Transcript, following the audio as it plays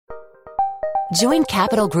Join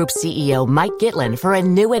Capital Group CEO Mike Gitlin for a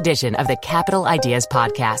new edition of the Capital Ideas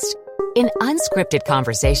Podcast. In unscripted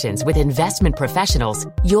conversations with investment professionals,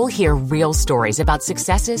 you'll hear real stories about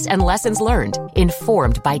successes and lessons learned,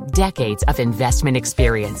 informed by decades of investment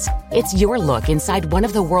experience. It's your look inside one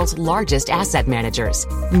of the world's largest asset managers.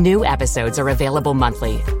 New episodes are available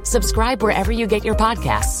monthly. Subscribe wherever you get your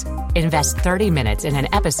podcasts. Invest 30 minutes in an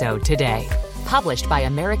episode today. Published by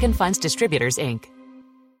American Funds Distributors, Inc.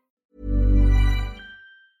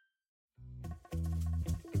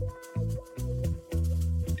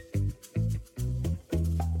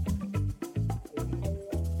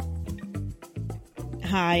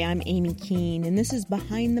 Hi, I'm Amy Keene, and this is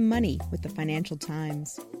Behind the Money with the Financial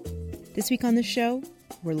Times. This week on the show,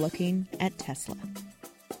 we're looking at Tesla.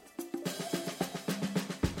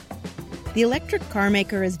 The electric car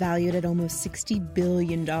maker is valued at almost $60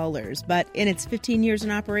 billion, but in its 15 years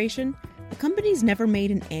in operation, the company's never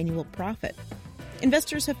made an annual profit.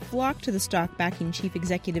 Investors have flocked to the stock backing Chief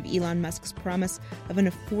Executive Elon Musk's promise of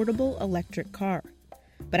an affordable electric car.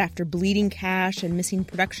 But after bleeding cash and missing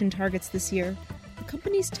production targets this year, the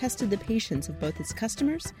company's tested the patience of both its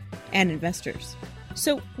customers and investors.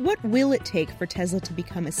 So what will it take for Tesla to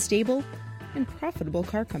become a stable and profitable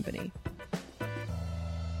car company?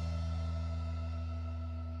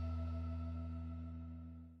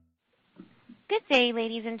 Good day,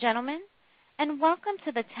 ladies and gentlemen, and welcome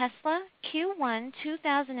to the Tesla Q1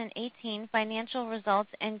 2018 financial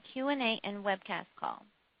results and Q&A and webcast call.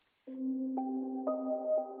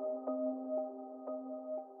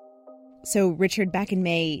 So, Richard, back in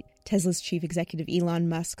May, Tesla's chief executive Elon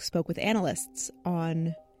Musk spoke with analysts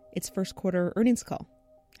on its first quarter earnings call.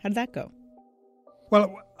 How did that go?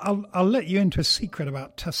 Well, I'll let you into a secret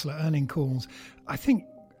about Tesla earning calls. I think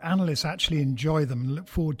analysts actually enjoy them and look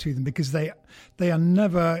forward to them because they are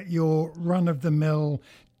never your run-of-the-mill,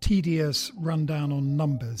 tedious rundown on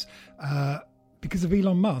numbers because of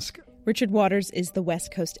Elon Musk. Richard Waters is the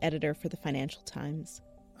West Coast editor for the Financial Times.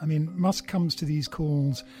 I mean, Musk comes to these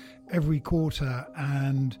calls every quarter,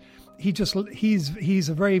 and he's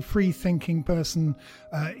a very free-thinking person.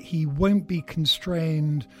 He won't be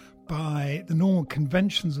constrained by the normal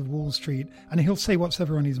conventions of Wall Street, and he'll say what's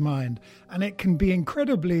ever on his mind. And it can be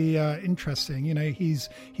incredibly interesting. You know, he's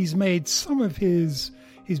made some of his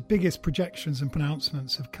biggest projections and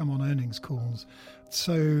pronouncements have come on earnings calls.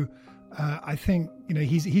 So I think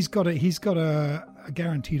he's got a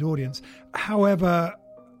guaranteed audience. However,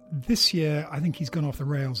 this year, I think he's gone off the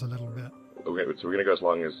rails a little bit. Okay, so we're going to go as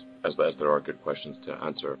long as there are good questions to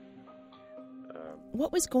answer.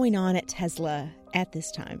 What was going on at Tesla at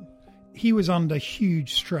this time? He was under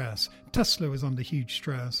huge stress. Tesla was under huge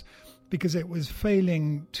stress because it was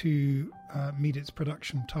failing to meet its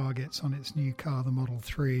production targets on its new car, the Model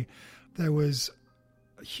 3. There was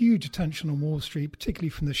huge attention on Wall Street, particularly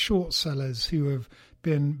from the short sellers who have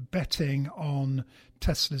been betting on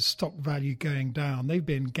Tesla's stock value going down. They've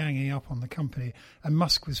been ganging up on the company, and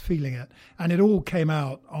Musk was feeling it. And it all came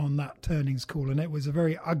out on that earnings call, and it was a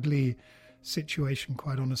very ugly situation,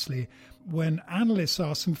 quite honestly, when analysts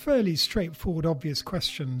asked some fairly straightforward, obvious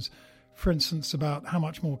questions, for instance, about how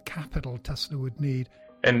much more capital Tesla would need.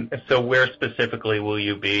 And so where specifically will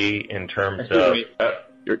you be in terms of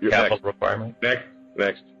capital requirement?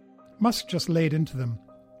 Next. Musk just laid into them.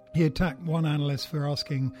 He attacked one analyst for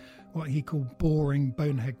asking what he called boring,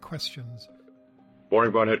 bonehead questions.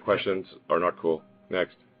 Boring, bonehead questions are not cool.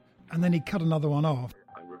 Next. And then he cut another one off.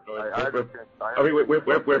 We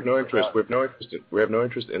have no interest. We have no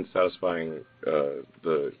interest in satisfying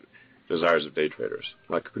the desires of day traders.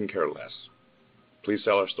 Like, couldn't care less. Please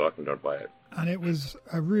sell our stock and don't buy it. And it was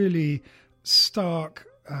a really stark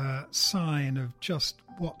sign of just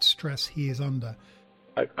what stress he is under.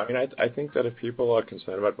 I think that if people are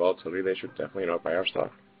concerned about volatility, they should definitely not buy our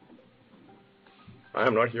stock. I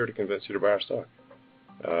am not here to convince you to buy our stock.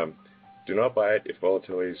 Do not buy it if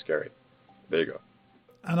volatility is scary. There you go.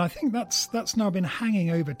 And I think that's now been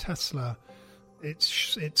hanging over Tesla,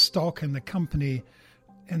 its stock and the company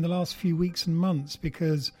in the last few weeks and months,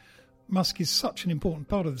 because Musk is such an important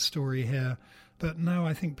part of the story here. But now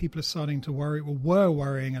I think people are starting to worry, or were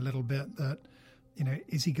worrying a little bit, that,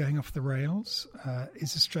 is he going off the rails?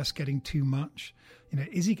 Is the stress getting too much?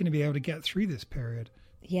 Is he going to be able to get through this period?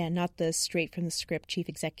 Yeah, not the straight from the script chief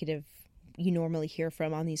executive you normally hear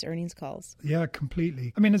from on these earnings calls. Yeah,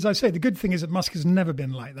 completely. I mean, as I say, the good thing is that Musk has never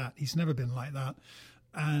been like that. He's never been like that.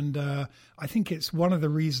 And I think it's one of the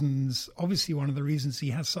reasons he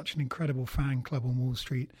has such an incredible fan club on Wall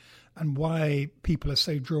Street, and why people are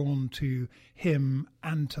so drawn to him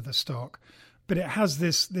and to the stock. But it has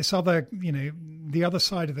this other, the other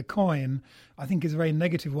side of the coin, I think, is a very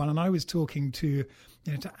negative one. And I was talking to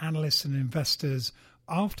analysts and investors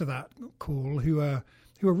after that call who are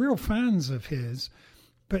real fans of his.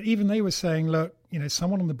 But even they were saying, look,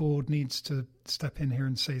 someone on the board needs to step in here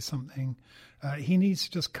and say something. He needs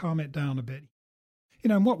to just calm it down a bit.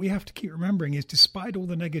 And what we have to keep remembering is, despite all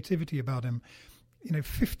the negativity about him,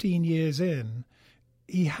 15 years in,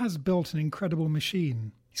 he has built an incredible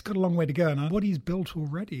machine. He's got a long way to go. And what he's built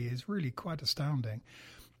already is really quite astounding.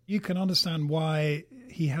 You can understand why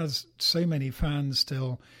he has so many fans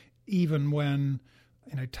still, even when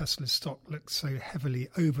Tesla's stock looks so heavily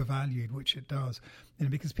overvalued, which it does,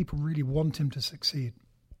 because people really want him to succeed.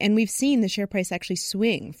 And we've seen the share price actually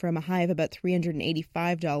swing from a high of about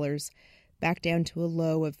 $385 back down to a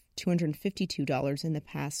low of $252 in the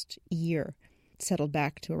past year. It settled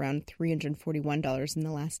back to around $341 in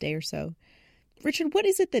the last day or so. Richard, what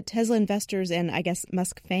is it that Tesla investors and, I guess,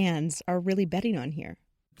 Musk fans are really betting on here?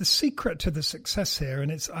 The secret to the success here,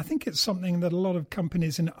 and I think it's something that a lot of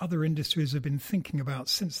companies in other industries have been thinking about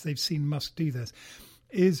since they've seen Musk do this,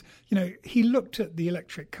 is, he looked at the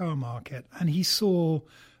electric car market and he saw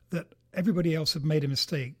that everybody else had made a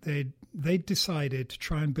mistake. They decided to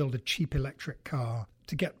try and build a cheap electric car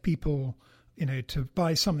to get people, to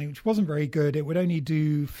buy something which wasn't very good. It would only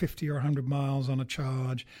do 50 or 100 miles on a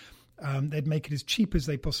charge. They'd make it as cheap as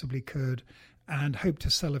they possibly could and hope to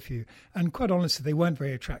sell a few. And quite honestly, they weren't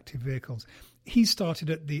very attractive vehicles. He started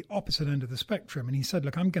at the opposite end of the spectrum and he said,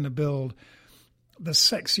 look, I'm going to build the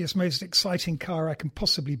sexiest, most exciting car I can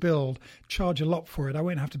possibly build, charge a lot for it. I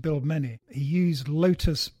won't have to build many. He used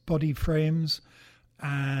Lotus body frames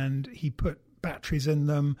and he put batteries in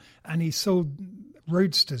them and he sold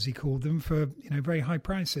roadsters, he called them, for very high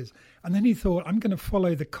prices. And then he thought, I'm going to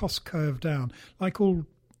follow the cost curve down. Like all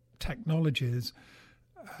technologies,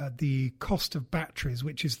 the cost of batteries,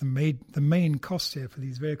 which is the main cost here for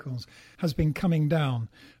these vehicles, has been coming down.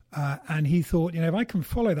 And he thought, if I can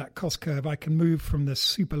follow that cost curve, I can move from the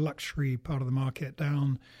super luxury part of the market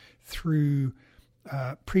down through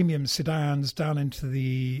premium sedans down into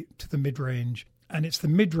the mid-range. And it's the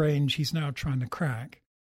mid-range he's now trying to crack.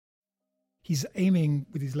 He's aiming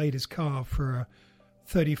with his latest car for a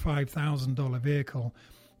 $35,000 vehicle.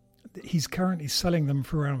 He's currently selling them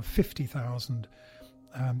for around $50,000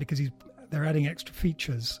 because they're adding extra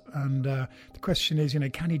features. And the question is,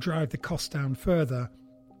 can he drive the cost down further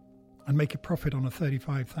and make a profit on a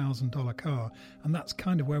 $35,000 car? And that's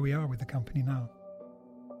kind of where we are with the company now.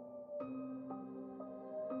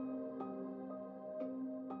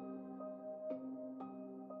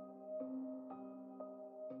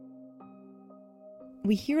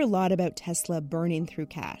 We hear a lot about Tesla burning through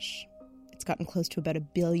cash. It's gotten close to about $1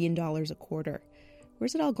 billion a quarter.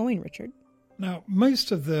 Where's it all going, Richard? Now,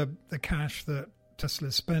 most of the cash that Tesla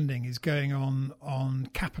is spending is going on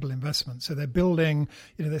capital investment. So they're building,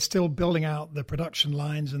 they're still building out the production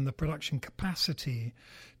lines and the production capacity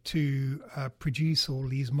to produce all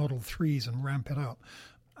these Model 3s and ramp it up.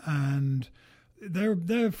 And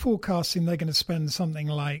they're forecasting they're going to spend something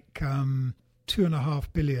like $2.5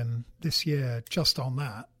 billion this year just on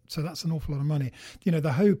that. So that's an awful lot of money.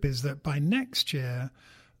 The hope is that by next year,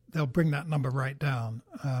 they'll bring that number right down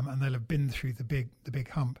and they'll have been through the big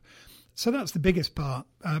hump. So that's the biggest part.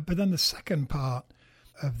 But then the second part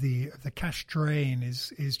of the cash drain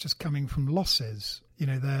is just coming from losses.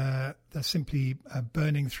 They're simply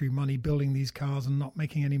burning through money, building these cars and not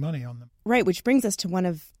making any money on them. Right, which brings us to one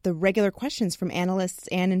of the regular questions from analysts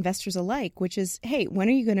and investors alike, which is, hey, when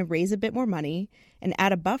are you going to raise a bit more money and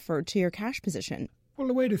add a buffer to your cash position? Well,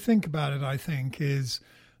 the way to think about it, I think, is,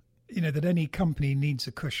 that any company needs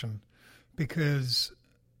a cushion, because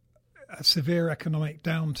a severe economic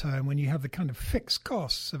downturn, when you have the kind of fixed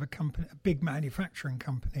costs of a big manufacturing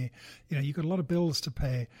company, you've got a lot of bills to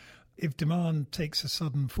pay. If demand takes a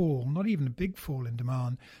sudden fall, not even a big fall in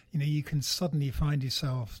demand, you can suddenly find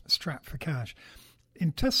yourself strapped for cash.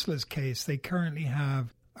 In Tesla's case, they currently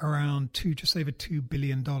have around just over $2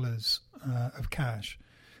 billion of cash,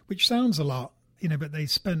 which sounds a lot, but they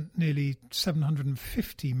spent nearly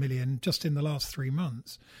 $750 million just in the last 3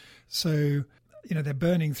 months. So, they're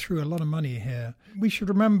burning through a lot of money here. We should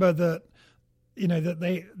remember that,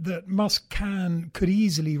 that Musk could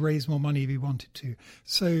easily raise more money if he wanted to.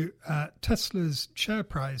 So Tesla's share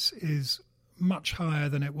price is much higher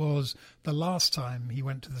than it was the last time he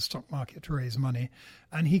went to the stock market to raise money.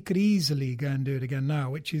 And he could easily go and do it again now,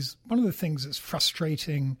 which is one of the things that's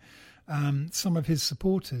frustrating some of his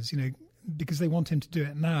supporters, because they want him to do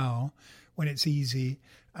it now when it's easy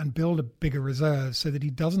and build a bigger reserve so that he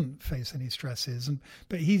doesn't face any stresses.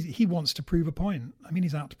 But he wants to prove a point. I mean,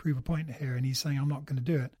 he's out to prove a point here, and he's saying, I'm not going to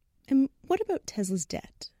do it. And what about Tesla's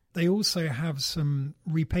debt? They also have some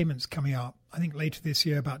repayments coming up. I think later this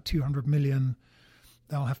year, about $200 million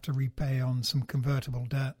they'll have to repay on some convertible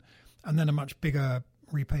debt, and then a much bigger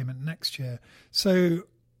repayment next year. So,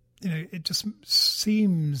 it just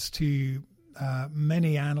seems to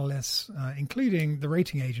many analysts, including the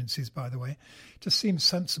rating agencies, by the way, just seems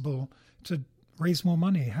sensible to raise more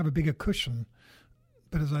money, have a bigger cushion.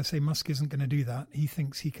 But as I say, Musk isn't going to do that. He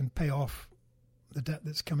thinks he can pay off the debt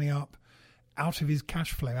that's coming up out of his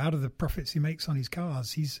cash flow, out of the profits he makes on his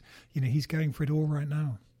cars. He's going for it all right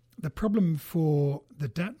now. The problem for the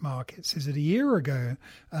debt markets is that a year ago,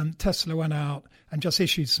 Tesla went out and just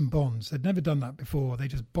issued some bonds. They'd never done that before. They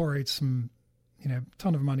just borrowed some,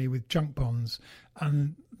 ton of money with junk bonds,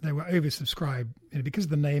 and they were oversubscribed. Because of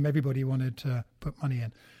the name, everybody wanted to put money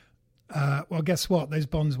in. Well, guess what? Those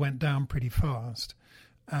bonds went down pretty fast,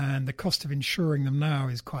 and the cost of insuring them now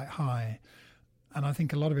is quite high. And I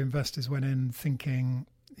think a lot of investors went in thinking,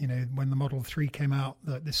 when the Model 3 came out,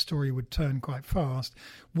 that this story would turn quite fast,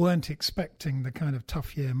 weren't expecting the kind of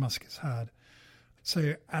tough year Musk has had.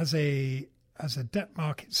 So as a debt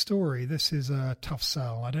market story, this is a tough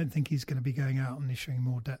sell. I don't think he's going to be going out and issuing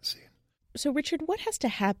more debt soon. So, Richard, what has to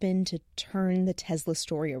happen to turn the Tesla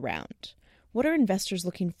story around? What are investors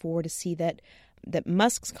looking for to see that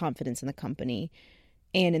Musk's confidence in the company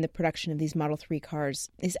and in the production of these Model 3 cars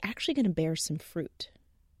is actually going to bear some fruit?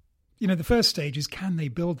 The first stage is, can they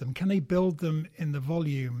build them? Can they build them in the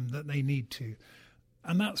volume that they need to?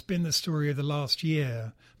 And that's been the story of the last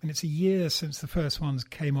year. I mean, it's a year since the first ones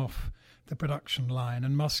came off the production line,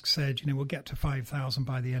 and Musk said, we'll get to 5,000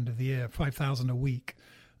 by the end of the year, 5,000 a week.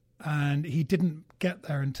 And he didn't get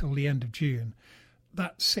there until the end of June.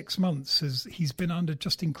 That 6 months, he's been under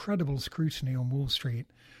just incredible scrutiny on Wall Street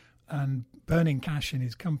and burning cash in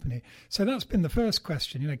his company. So that's been the first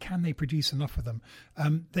question, can they produce enough of them?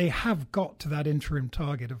 They have got to that interim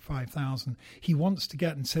target of 5,000. He wants to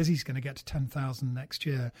get and says he's going to get to 10,000 next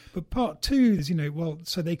year. But part two is,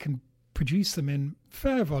 so they can produce them in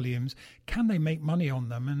fair volumes. Can they make money on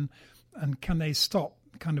them? And can they stop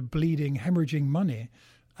kind of bleeding, hemorrhaging money?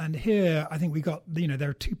 And here, I think we got, there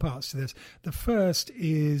are two parts to this. The first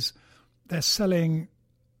is they're selling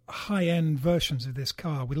high-end versions of this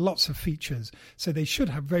car with lots of features, so they should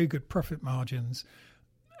have very good profit margins.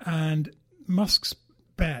 And Musk's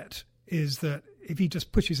bet is that if he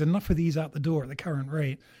just pushes enough of these out the door at the current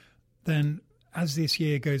rate, then as this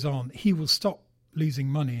year goes on, he will stop losing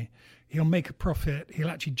money. He'll make a profit. He'll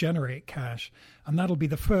actually generate cash. And that'll be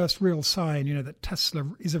the first real sign, that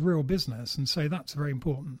Tesla is a real business. And so that's a very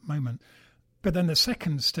important moment. But then the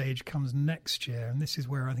second stage comes next year. And this is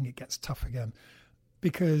where I think it gets tough again,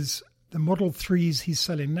 because the Model 3s he's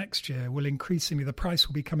selling next year will increasingly, the price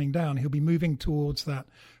will be coming down. He'll be moving towards that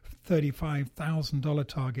 $35,000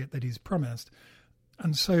 target that he's promised.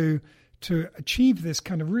 And so to achieve this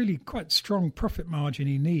kind of really quite strong profit margin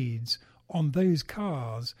he needs on those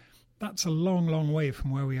cars, that's a long, long way from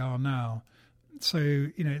where we are now. So,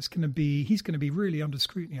 he's going to be really under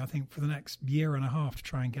scrutiny, I think, for the next year and a half to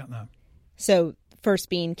try and get that. So first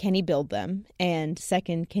being, can he build them? And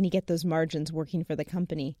second, can he get those margins working for the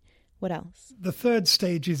company? What else? The third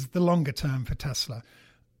stage is the longer term for Tesla.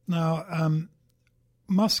 Now,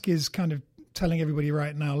 Musk is kind of telling everybody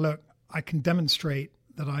right now, look, I can demonstrate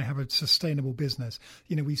that I have a sustainable business.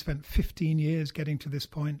 We spent 15 years getting to this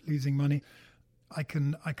point, losing money. I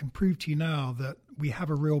can prove to you now that we have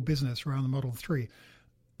a real business around the Model 3.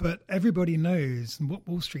 But everybody knows, and what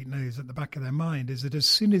Wall Street knows at the back of their mind, is that as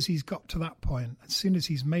soon as he's got to that point, as soon as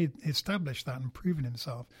he's established that and proven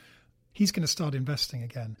himself, he's going to start investing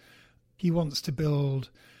again. He wants to build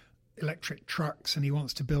electric trucks, and he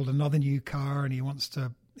wants to build another new car, and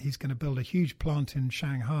he's going to build a huge plant in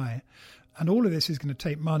Shanghai. And all of this is going to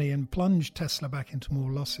take money and plunge Tesla back into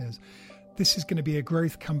more losses. This is going to be a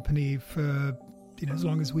growth company for as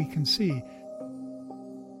long as we can see.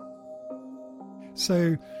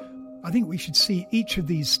 So I think we should see each of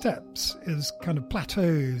these steps as kind of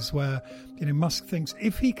plateaus where, Musk thinks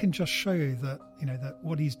if he can just show that, that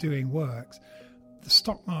what he's doing works, the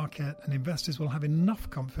stock market and investors will have enough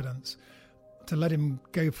confidence to let him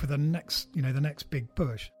go for the next big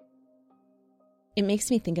push. It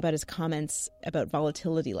makes me think about his comments about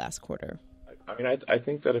volatility last quarter. I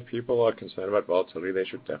think that if people are concerned about volatility, they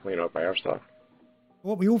should definitely not buy our stock.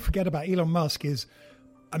 What we all forget about Elon Musk is,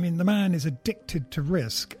 the man is addicted to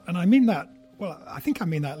risk. And I mean that, I think I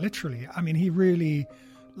mean that literally. He really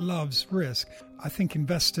loves risk. I think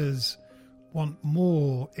investors want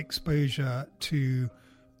more exposure to,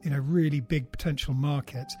 really big potential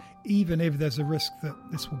markets, even if there's a risk that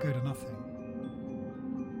this will go to nothing.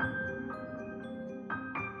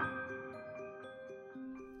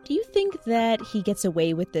 Do you think that he gets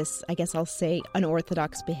away with this, I guess I'll say,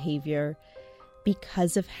 unorthodox behavior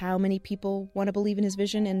because of how many people want to believe in his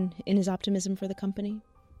vision and in his optimism for the company?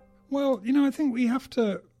 Well, I think we have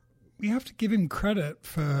to give him credit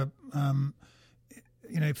for,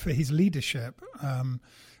 for his leadership.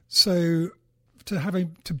 So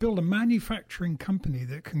to build a manufacturing company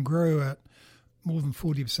that can grow at more than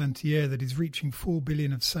 40% a year, that is reaching $4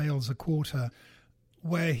 billion of sales a quarter,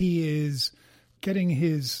 where he is getting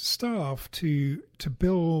his staff to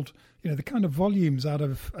build, the kind of volumes out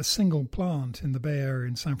of a single plant in the Bay Area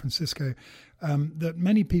in San Francisco that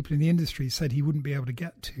many people in the industry said he wouldn't be able to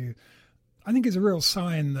get to, I think is a real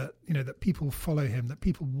sign that, that people follow him, that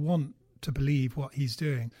people want to believe what he's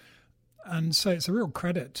doing. And so it's a real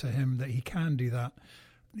credit to him that he can do that.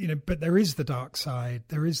 But there is the dark side.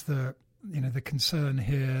 There is the concern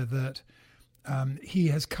here that he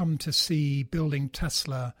has come to see building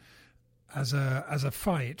Tesla as a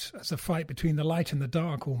fight between the light and the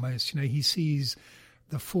dark almost. He sees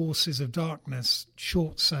the forces of darkness,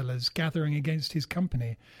 short sellers, gathering against his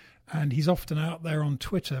company. And he's often out there on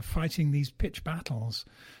Twitter fighting these pitch battles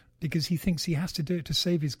because he thinks he has to do it to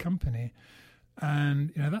save his company.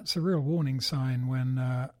 And, that's a real warning sign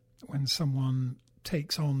when someone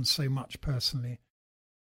takes on so much personally.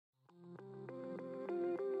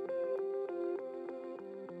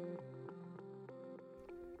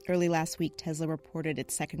 Early last week, Tesla reported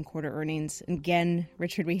its second quarter earnings. And again,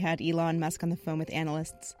 Richard, we had Elon Musk on the phone with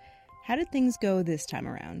analysts. How did things go this time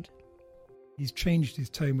around? He's changed his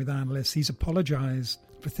tone with analysts. He's apologized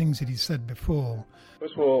for things that he said before.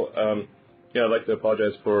 First of all, I'd like to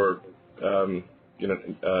apologize for,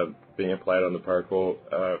 being implied on the prior call.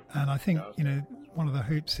 And I think, one of the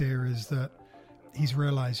hopes here is that he's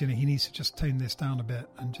realized, he needs to just tone this down a bit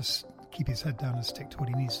and just keep his head down and stick to what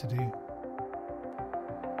he needs to do.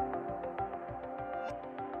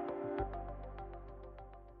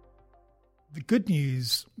 The good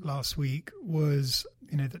news last week was,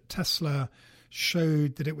 that Tesla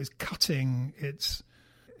showed that it was cutting its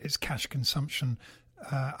cash consumption.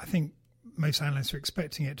 I think most analysts are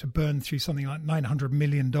expecting it to burn through something like $900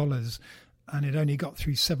 million, and it only got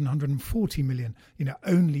through $740 million.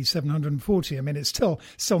 Only 740. I mean, it's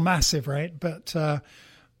still massive, right? But I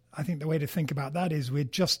think the way to think about that is we're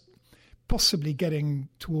just possibly getting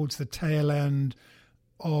towards the tail end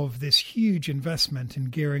of this huge investment in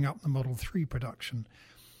gearing up the Model 3 production.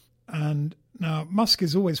 And now Musk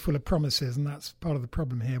is always full of promises, and that's part of the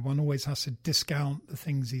problem here. One always has to discount the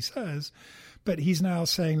things he says. But he's now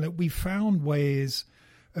saying that we found ways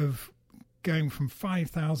of going from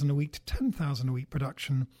 5,000 a week to 10,000 a week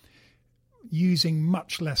production using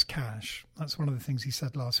much less cash. That's one of the things he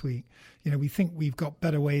said last week. We think we've got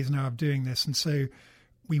better ways now of doing this, and so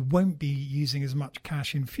we won't be using as much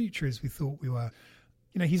cash in future as we thought we were.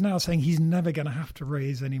 He's now saying he's never going to have to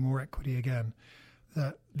raise any more equity again,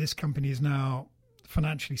 that this company is now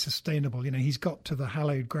financially sustainable. He's got to the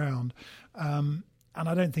hallowed ground. And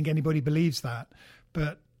I don't think anybody believes that.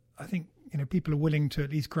 But I think, people are willing to at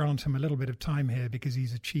least grant him a little bit of time here because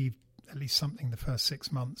he's achieved at least something the first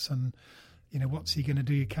 6 months. And, what's he going to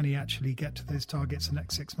do? Can he actually get to those targets the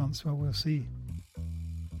next 6 months? Well, we'll see.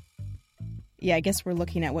 Yeah, I guess we're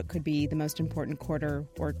looking at what could be the most important quarter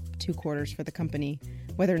or 2 quarters for the company,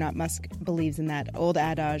 whether or not Musk believes in that old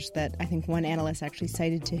adage that I think one analyst actually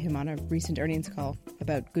cited to him on a recent earnings call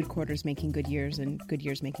about good quarters making good years and good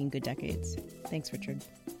years making good decades. Thanks, Richard.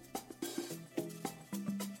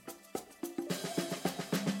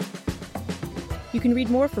 You can read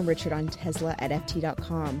more from Richard on Tesla at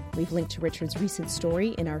FT.com. We've linked to Richard's recent story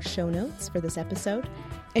in our show notes for this episode.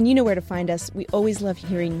 And you know where to find us. We always love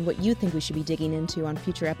hearing what you think we should be digging into on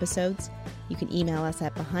future episodes. You can email us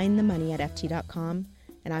at behindthemoney@ft.com.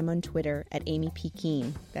 And I'm on Twitter at Amy P.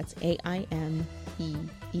 Keene. That's AIMEE.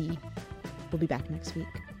 We'll be back next week.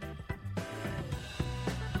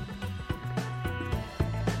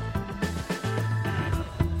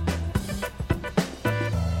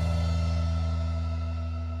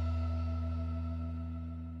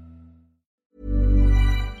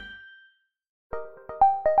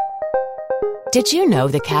 Did you know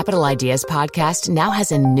the Capital Ideas podcast now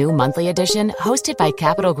has a new monthly edition hosted by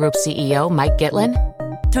Capital Group CEO Mike Gitlin?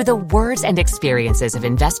 Through the words and experiences of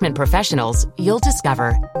investment professionals, you'll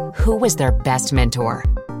discover who was their best mentor,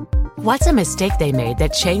 what's a mistake they made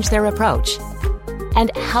that changed their approach,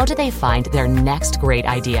 and how do they find their next great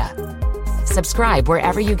idea. Subscribe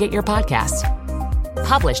wherever you get your podcasts.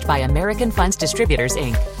 Published by American Funds Distributors,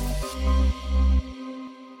 Inc.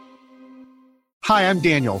 Hi, I'm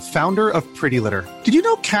Daniel, founder of Pretty Litter. Did you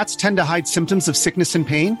know cats tend to hide symptoms of sickness and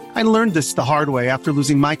pain? I learned this the hard way after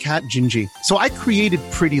losing my cat, Gingy. So I created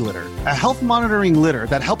Pretty Litter, a health monitoring litter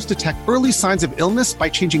that helps detect early signs of illness by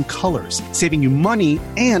changing colors, saving you money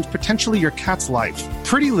and potentially your cat's life.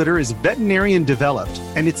 Pretty Litter is veterinarian developed,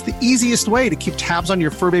 and it's the easiest way to keep tabs on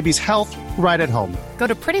your fur baby's health right at home. Go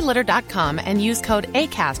to prettylitter.com and use code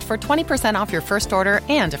ACAST for 20% off your first order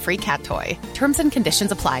and a free cat toy. Terms and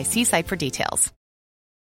conditions apply. See site for details.